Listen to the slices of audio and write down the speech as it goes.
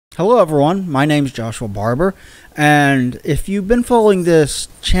Hello everyone, my name is Joshua Barber, and if you've been following this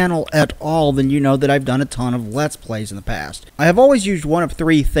channel at all, then you know that I've done a ton of Let's Plays in the past. I have always used one of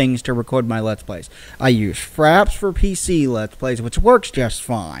three things to record my Let's Plays. I use Fraps for PC Let's Plays, which works just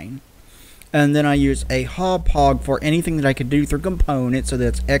fine. And then I use a Hog for anything that I could do through components, so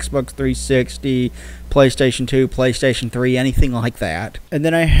that's Xbox 360, PlayStation 2, PlayStation 3, anything like that. And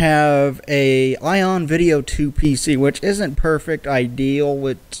then I have a Ion Video 2 PC, which isn't perfect, ideal,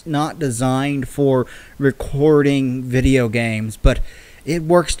 it's not designed for recording video games, but it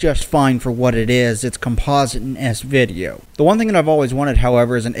works just fine for what it is. It's composite and S-video. The one thing that I've always wanted,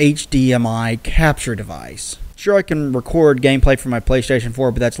 however, is an HDMI capture device. Sure, I can record gameplay from my PlayStation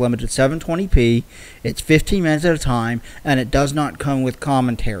 4, but that's limited to 720p. It's 15 minutes at a time, and it does not come with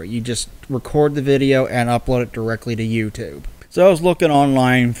commentary. You just record the video and upload it directly to YouTube. So I was looking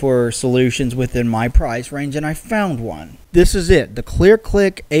online for solutions within my price range, and I found one. This is it, the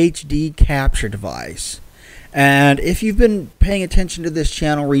Clearclick HD capture device. And if you've been paying attention to this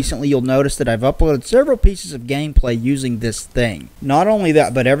channel recently, you'll notice that I've uploaded several pieces of gameplay using this thing. Not only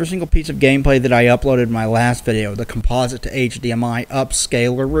that, but every single piece of gameplay that I uploaded in my last video, the composite to HDMI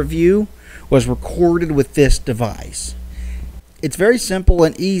upscaler review, was recorded with this device. It's very simple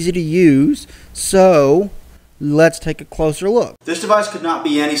and easy to use, so let's take a closer look. This device could not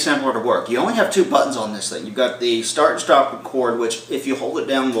be any simpler to work. You only have two buttons on this thing. You've got the start and stop record, which if you hold it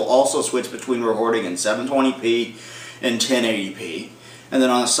down will also switch between recording in 720p and 1080p. And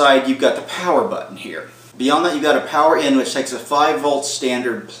then on the side you've got the power button here. Beyond that you've got a power in, which takes a 5-volt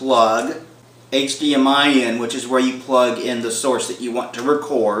standard plug, HDMI in, which is where you plug in the source that you want to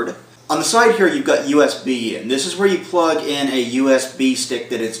record. On the side here you've got USB in. This is where you plug in a USB stick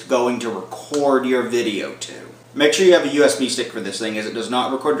that it's going to record your video to. Make sure you have a USB stick for this thing, as it does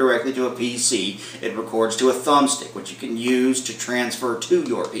not record directly to a PC. It records to a thumbstick, which you can use to transfer to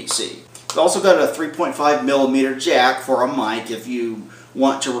your PC. It's also got a 3.5mm jack for a mic if you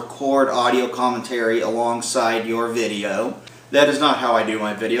want to record audio commentary alongside your video. That is not how I do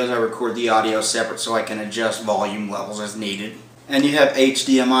my videos. I record the audio separate so I can adjust volume levels as needed. And you have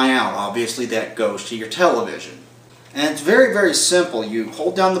HDMI out. Obviously that goes to your television. And it's very, very simple. You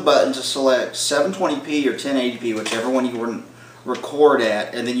hold down the button to select 720p or 1080p, whichever one you want to record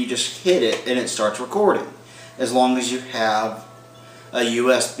at, and then you just hit it and it starts recording, as long as you have a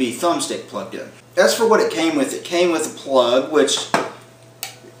USB thumbstick plugged in. As for what it came with a plug, which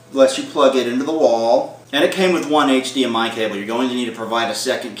lets you plug it into the wall, and it came with one HDMI cable. You're going to need to provide a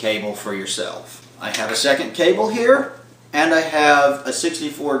second cable for yourself. I have a second cable here, and I have a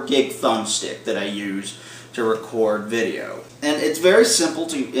 64 gig thumbstick that I use to record video. And it's very simple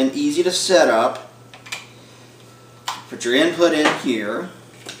and easy to set up. Put your input in here,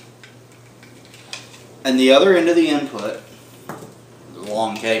 and the other end of the input, the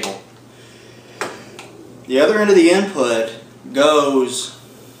long cable, the other end of the input goes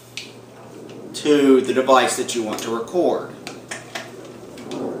to the device that you want to record.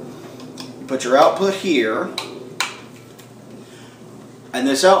 You put your output here, and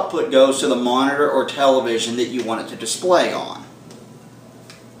this output goes to the monitor or television that you want it to display on.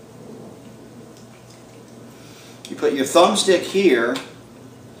 You put your thumbstick here,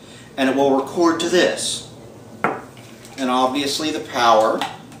 and it will record to this. And obviously the power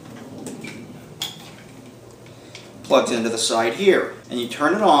plugs into the side here. And you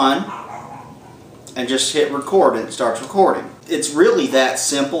turn it on, and just hit record, and it starts recording. It's really that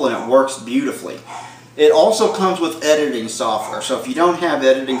simple, and it works beautifully. It also comes with editing software, so if you don't have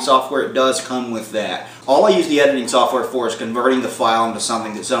editing software, it does come with that. All I use the editing software for is converting the file into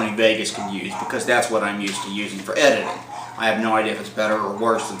something that Sony Vegas can use, because that's what I'm used to using for editing. I have no idea if it's better or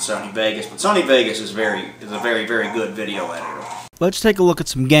worse than Sony Vegas, but Sony Vegas is a very, very good video editor. Let's take a look at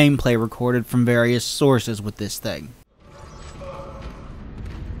some gameplay recorded from various sources with this thing.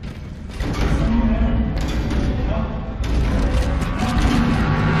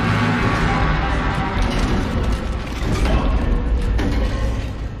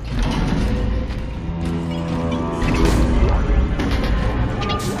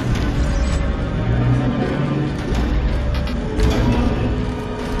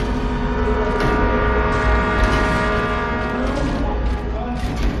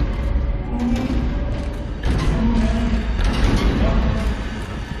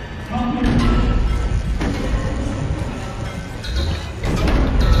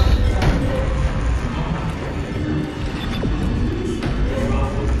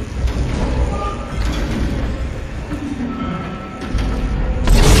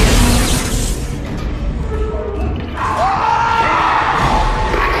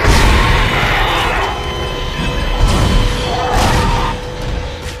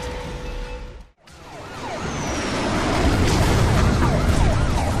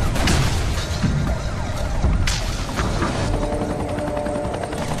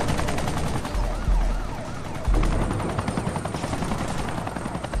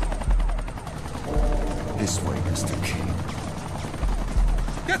 This way, Mr. King.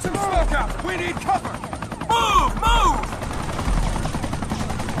 Get some smoke out! We need cover! Move! Move!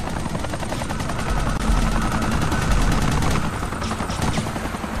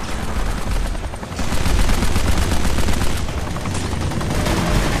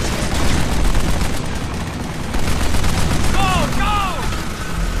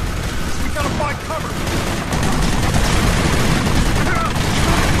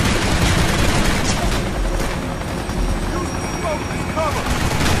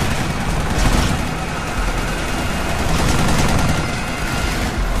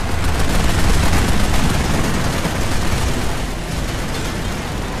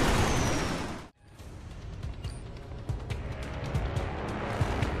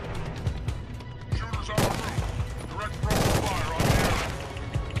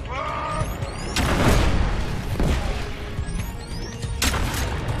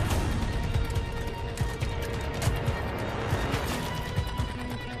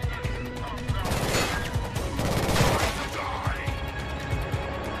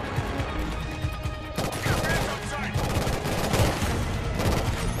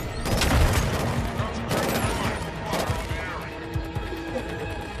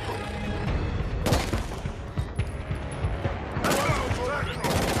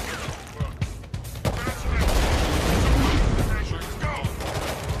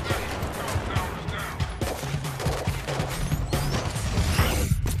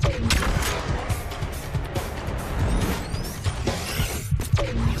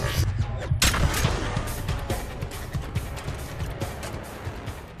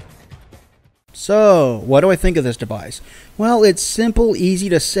 So, what do I think of this device? Well, it's simple, easy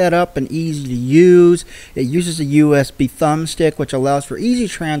to set up, and easy to use. It uses a USB thumbstick, which allows for easy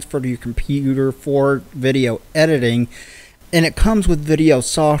transfer to your computer for video editing, and it comes with video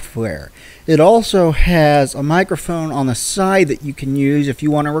software. It also has a microphone on the side that you can use if you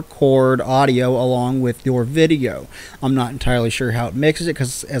want to record audio along with your video. I'm not entirely sure how it mixes it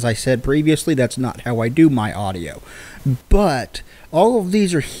because, as I said previously, that's not how I do my audio. But all of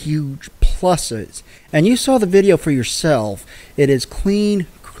these are huge pluses, and you saw the video for yourself. It is clean,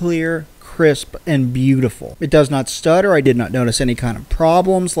 clear, crisp, and beautiful. It does not stutter. I did not notice any kind of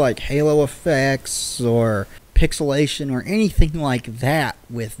problems like halo effects or pixelation or anything like that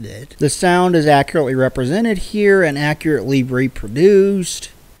with it. The sound is accurately represented here and accurately reproduced.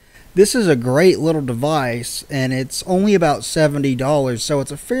 This is a great little device, and it's only about $70, so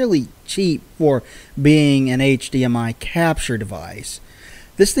it's a fairly cheap for being an HDMI capture device.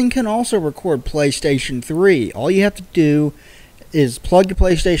 This thing can also record PlayStation 3. All you have to do is plug your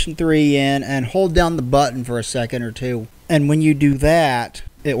PlayStation 3 in and hold down the button for a second or two. And when you do that,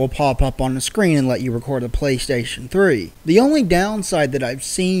 it will pop up on the screen and let you record the PlayStation 3. The only downside that I've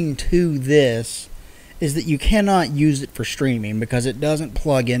seen to this is that you cannot use it for streaming because it doesn't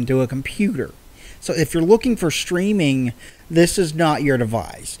plug into a computer. So if you're looking for streaming, this is not your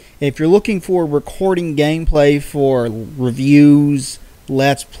device. If you're looking for recording gameplay for reviews,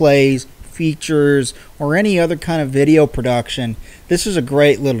 let's plays, features, or any other kind of video production, this is a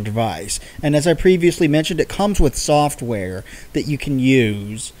great little device. And as I previously mentioned, it comes with software that you can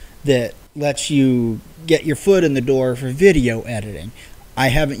use that lets you get your foot in the door for video editing. I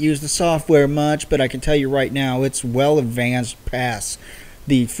haven't used the software much, but I can tell you right now it's well advanced past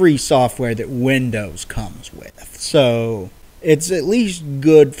the free software that Windows comes with. So it's at least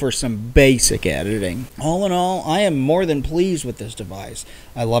good for some basic editing. All in all, I am more than pleased with this device.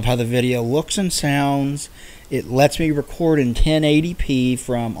 I love how the video looks and sounds. It lets me record in 1080p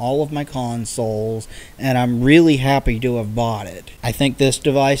from all of my consoles, and I'm really happy to have bought it. I think this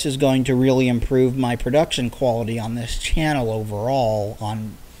device is going to really improve my production quality on this channel overall,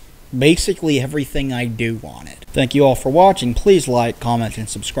 on basically everything I do on it. Thank you all for watching. Please like, comment, and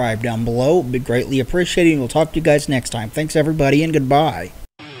subscribe down below. It would be greatly appreciated. We'll talk to you guys next time. Thanks everybody, and goodbye.